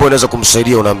nguvu ambayo inaweza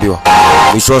kumsaidia, unaambiwa.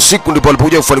 Mwisho wa siku ndipo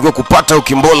alipokuja kufanikiwa kupata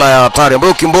ukimbola ya hatari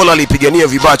ambayo kimbola alipigania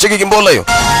vibaya. Cheki kimbola hiyo.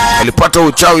 Alipata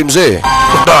uchawi mzee.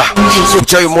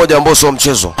 Uchawi mmoja ambao sio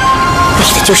mchezo.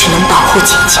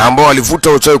 Ambao alivuta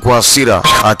uchawi kwa hasira,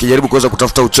 akijaribu kuweza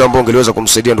kutafuta uchawi ambao ungeweza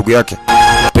kumsaidia ndugu yake.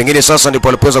 Pengine sasa ndipo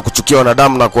alipoweza kuchukia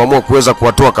wanadamu na kuamua kuweza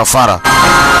kuwatoa kafara.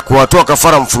 Kuwatoa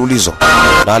kafara mfululizo.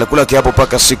 Na alikula kiapo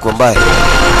paka siku ambaye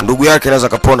ndugu yake anaweza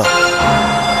kapona.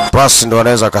 Basi ndo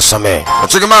anaweza akasamehe.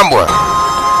 Cheki mambo.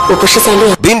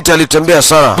 Binti alitembea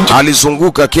sana,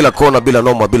 alizunguka kila kona bila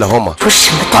noma, bila homa,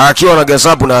 akiwa na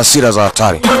gazabu na hasira za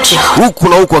hatari, huku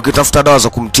na huku akitafuta dawa za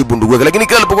kumtibu ndugu yake. Lakini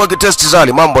kila alipokuwa akitesti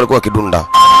zali, mambo alikuwa akidunda.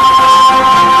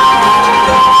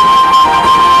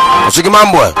 Usiki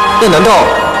mambo.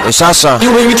 Sasa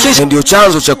ndio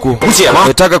chanzo cha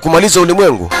kutaka kumaliza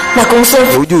ulimwengu.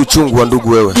 Unajua uchungu wa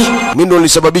ndugu wewe. Mimi ndo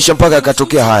nilisababisha mpaka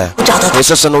akatokea haya.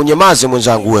 Sasa na unyamaze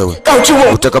mwenzangu wewe.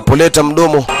 Utakapoleta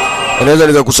mdomo anaweza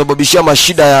nikakusababishia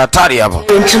mashida ya hatari hapa.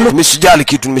 Mimi sijali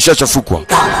kitu, nimeshachafukwa.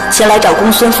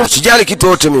 Sijali kitu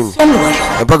yote mimi.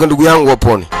 Mpaka ndugu yangu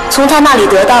wapone.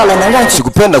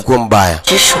 Sikupenda kuwa mbaya.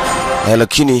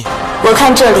 Lakini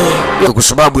kwa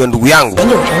sababu ya ndugu yangu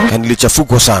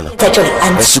nilichafukwa sana.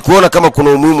 Sikuona kama kuna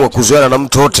umuhimu wa kuzoeana na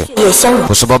mtu wote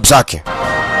kwa sababu zake.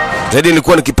 Zaidi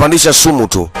nilikuwa nikipandisha sumu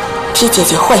tu.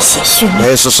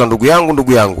 Sasa ndugu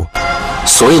yangu.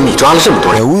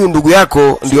 Huyu ndugu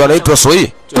yako ndio anaitwa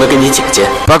Soi.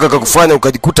 Paka kakufanya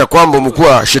ukajikuta kwamba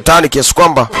umekuwa shetani kiasi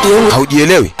kwamba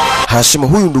haujielewi. Hasema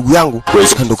huyu ndugu yangu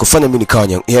ndio kufanya mimi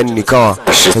nikawa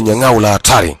nyang'au la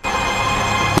hatari.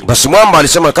 Basi mwamba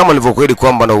alisema kama nilivyokuahidi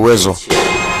kwamba na uwezo.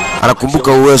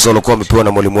 Anakumbuka uwezo aliokuwa amepewa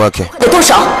na mwalimu wake.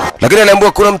 Lakini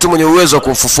aliambiwa kuna mtu mwenye uwezo wa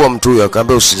kumfufua mtu huyo,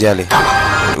 akaambia usijali.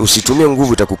 Usitumie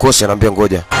nguvu itakukosa, anaambia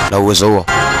ngoja na uwezo huo.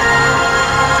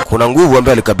 Kuna nguvu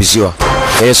ambayo alikabidhiwa.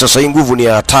 Sasa hii nguvu ni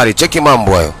ya hatari. Cheki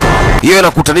mambo hayo. Hiyo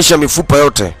inakutanisha mifupa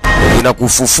yote.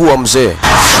 Inakufufua mzee.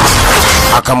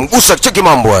 Akamgusa, cheki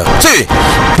mambo hayo.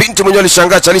 Binti mwenyewe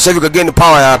alishangaa Chalisa hivi kageni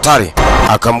power ya hatari.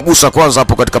 Akamgusa kwanza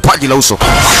hapo katika paji la uso.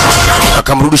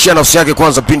 Akamrudishia nafsi yake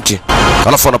kwanza binti.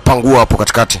 Alafu anapangua hapo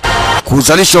katikati.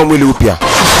 Kuzalisha mwili upya.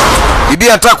 Bibi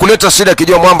anataka kuleta shida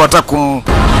kijua mwamba anataka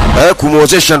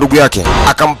kumuozesha ndugu yake.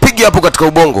 Akampiga hapo katika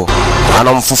ubongo.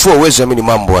 Anamfufua, uwezi amini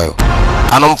mambo hayo.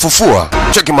 Anamfufua.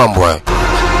 Cheki mambo hayo.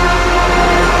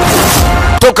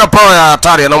 Toka power ya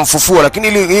hatari anamfufua, lakini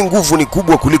hii nguvu ni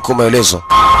kubwa kuliko maelezo.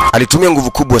 Alitumia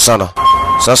nguvu kubwa sana.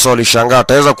 Sasa walishangaa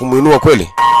ataweza kumuinua kweli?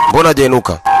 Mbona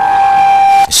hajainuka?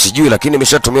 Sijui, lakini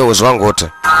nimeshatumia uwezo wangu wote.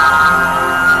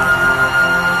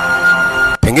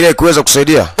 Pengine ikiweza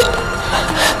kusaidia.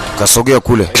 Kasogea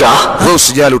kule. Wewe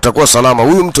usijali, utakuwa salama.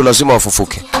 Huyu mtu lazima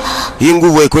afufuke. Hii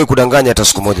nguvu haikuwahi kudanganya hata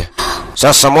siku moja.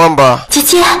 Sasa mwamba.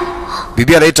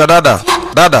 Bibi anaita dada.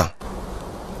 Dada.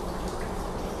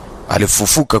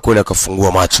 Alifufuka kweli,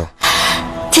 akafungua macho.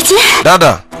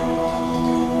 Dada.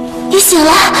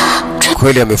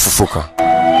 Kweli amefufuka.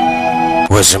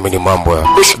 Wewe mimi mambo ya.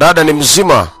 Dada ni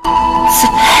mzima.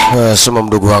 Sema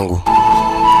mdogo wangu.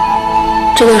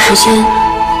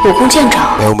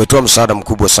 Umetoa msaada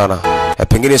mkubwa sana.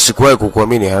 Pengine sikuwahi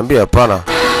kukuamini. Anambia hapana.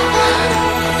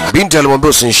 Binti alimwambia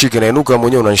usinishike, na inuka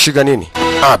mwenyewe unanishika nini?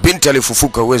 Binti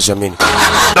alifufuka, uwezi amini.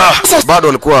 Bado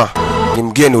alikuwa ni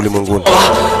mgeni ulimwenguni.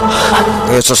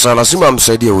 Sasa lazima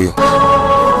amsaidie huyo.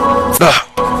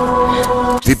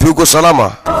 Vipi uko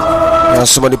salama?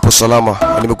 Nasema nipo salama.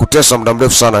 Nimekutesa muda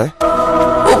mrefu sana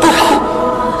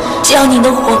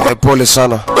Pole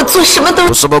sana.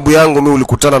 Kwa sababu yangu mimi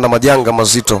ulikutana na majanga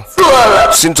mazito.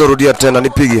 Sintorudia tena,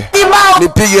 nipige.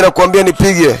 Nipige na kuambia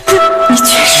nipige.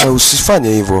 Usifanye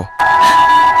hivyo.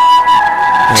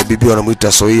 Bibi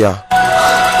wanamuita Soia.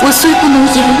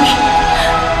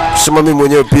 Sema mimi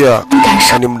mwenyewe pia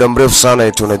ni muda mrefu sana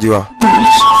eti unajua.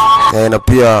 Na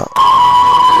pia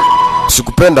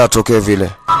sikupenda atokee vile.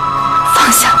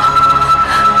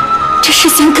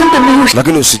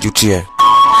 Lakini usijutie.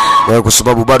 Kwa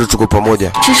sababu bado tuko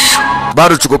pamoja.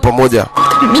 Bado tuko pamoja.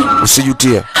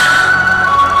 Usijutie.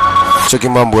 Cheki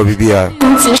mambo ya bibi hayo.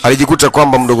 Alijikuta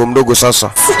kwamba mdogo sasa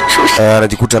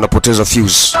anajikuta anapoteza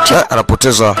fuse.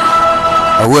 Anapoteza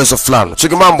uwezo fulani.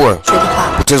 Cheki mambo hayo.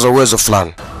 Poteza uwezo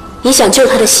fulani.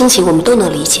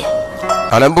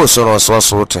 Aliambiwa sio na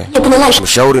wasiwasi wote.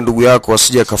 Mshauri ndugu yako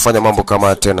asije akafanya mambo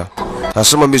kama tena.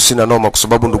 Nasema mimi sina noma kwa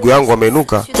sababu ndugu yangu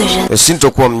ameinuka.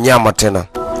 Sintokuwa mnyama tena.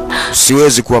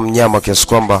 Siwezi kuwa mnyama kiasi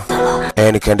kwamba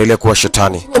nikaendelea kuwa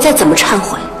shetani.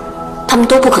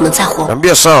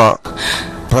 Niambia sawa.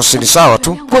 Basi ni sawa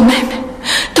tu.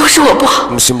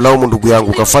 Msimlaumu ndugu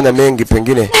yangu, kafanya mengi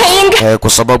pengine kwa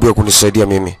sababu ya kunisaidia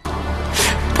mimi.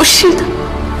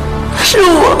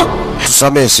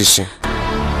 Tusamee sisi.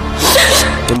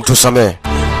 Tumtusamee.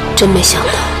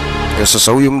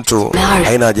 Sasa huyu mtu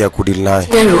haina haja ya kudili naye.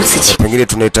 Pengine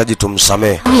tunahitaji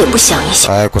tumsamee.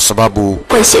 Kwa sababu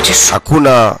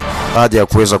hakuna haja ya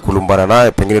kuweza kulumbana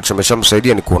naye, pengine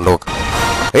tumeshamsaidia ni kuondoka.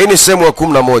 Hii ni sehemu ya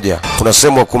 11, kuna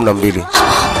sehemu ya 12.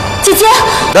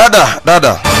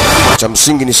 Dada. Cha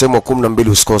msingi ni sehemu ya 12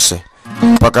 usikose.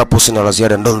 Mpaka hapo sina la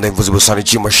ziada. Ndo Invisible Sun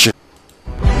chima shit.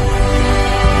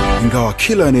 Ingawa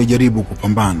kila anayejaribu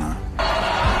kupambana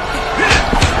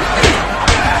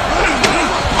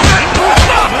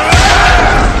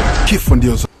kifo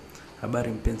ndio.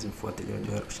 Habari mpenzi mfuatiliaji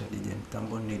wa Arusha DJ,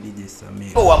 mtamboni ni DJ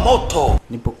Samir. Wa moto.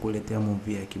 Nipo kuletea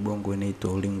movie ya kibongo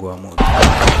inaitwa Ulingo wa Moto.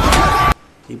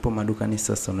 Ipo madukani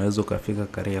sasa, unaweza ukafika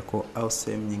Kariakoo au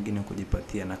sehemu nyingine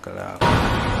kujipatia nakala yako.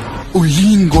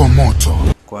 Ulingo wa Moto.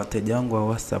 Kwa wateja wangu wa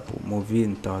WhatsApp, movie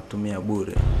nitawatumia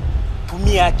bure.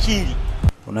 Tumia akili.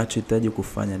 Unachohitaji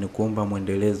kufanya ni kuomba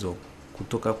mwendelezo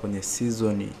kutoka kwenye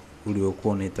season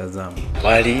uliokuwa unaitazama.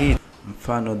 Wali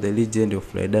Mfano The Legend of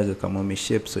Dagger, kama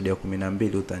umeshia episode ya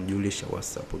 12 utanijulisha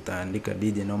WhatsApp. Utaandika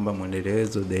DJ naomba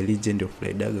mwendelezo The Legend of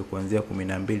Dagger kuanzia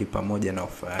 12 pamoja na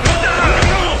ofa.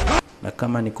 Na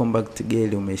kama ni Combat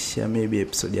Girl umeshia maybe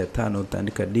episode ya 5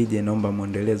 utaandika DJ naomba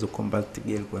mwendelezo Combat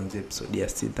Girl kuanzia episode ya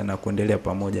 6 na kuendelea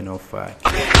pamoja na ofa.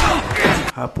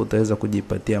 Hapo utaweza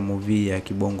kujipatia movie ya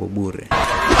kibongo bure.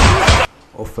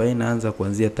 Ofa inaanza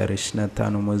kuanzia tarehe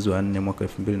 25 mwezi wa 4 mwaka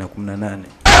 2018.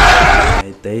 Na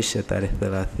itaisha tarehe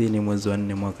 30 mwezi wa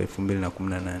 4 mwaka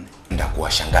 2018. ndio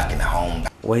kuwashangaa kina Honda.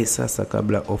 Wai sasa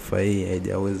kabla ofa hii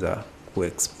haijaweza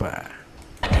kuexpire.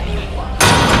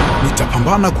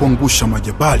 Nitapambana kuangusha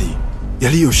majabali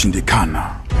yaliyoshindikana.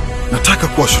 Nataka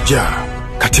kuwa shujaa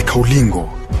katika ulingo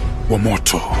wa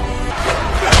moto.